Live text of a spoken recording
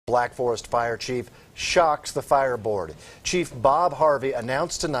Black Forest Fire Chief shocks the fire board. Chief Bob Harvey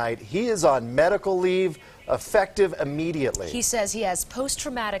announced tonight he is on medical leave effective immediately. He says he has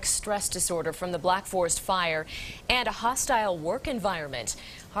post-traumatic stress disorder from the Black Forest fire and a hostile work environment.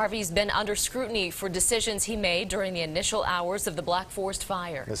 Harvey's been under scrutiny for decisions he made during the initial hours of the Black Forest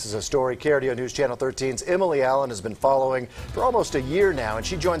fire. This is a story KRDO News Channel 13's Emily Allen has been following for almost a year now, and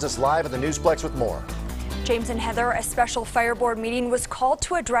she joins us live at the Newsplex with more. James and Heather, a special fire board meeting was called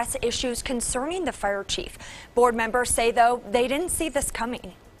to address issues concerning the fire chief. Board members say, though, they didn't see this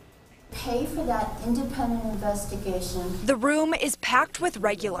coming. Pay for that independent investigation. The room is packed with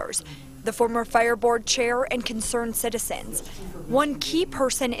regulars, the former fire board chair and concerned citizens. One key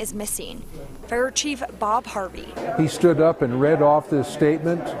person is missing, Fire Chief Bob Harvey. He stood up and read off this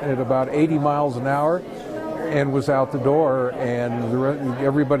statement at about 80 miles an hour and was out the door, and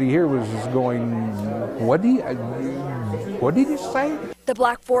everybody here was just going, what did he say? The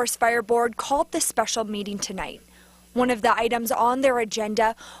Black Forest Fire Board called this special meeting tonight. One of the items on their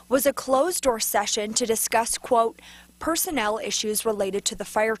agenda was a closed-door session to discuss, quote, personnel issues related to the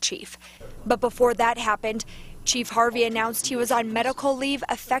fire chief. But before that happened, Chief Harvey announced he was on medical leave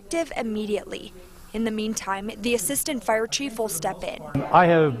effective immediately. In the meantime, the assistant fire chief will step in. I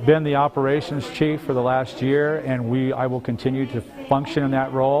have been the operations chief for the last year, and I will continue to function in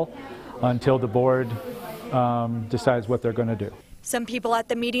that role until the board decides what they're going to do. Some people at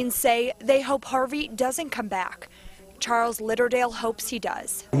the meeting say they hope Harvey doesn't come back. Charles Litterdale hopes he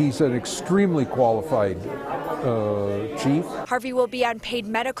does. He's an extremely qualified chief. Harvey will be on paid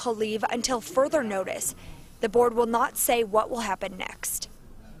medical leave until further notice. The board will not say what will happen next.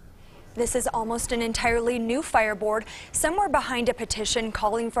 This is almost an entirely new fire board, somewhere behind a petition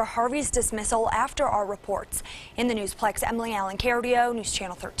calling for Harvey's dismissal after our reports. In the Newsplex, Emily Allen, KRDO News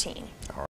Channel 13.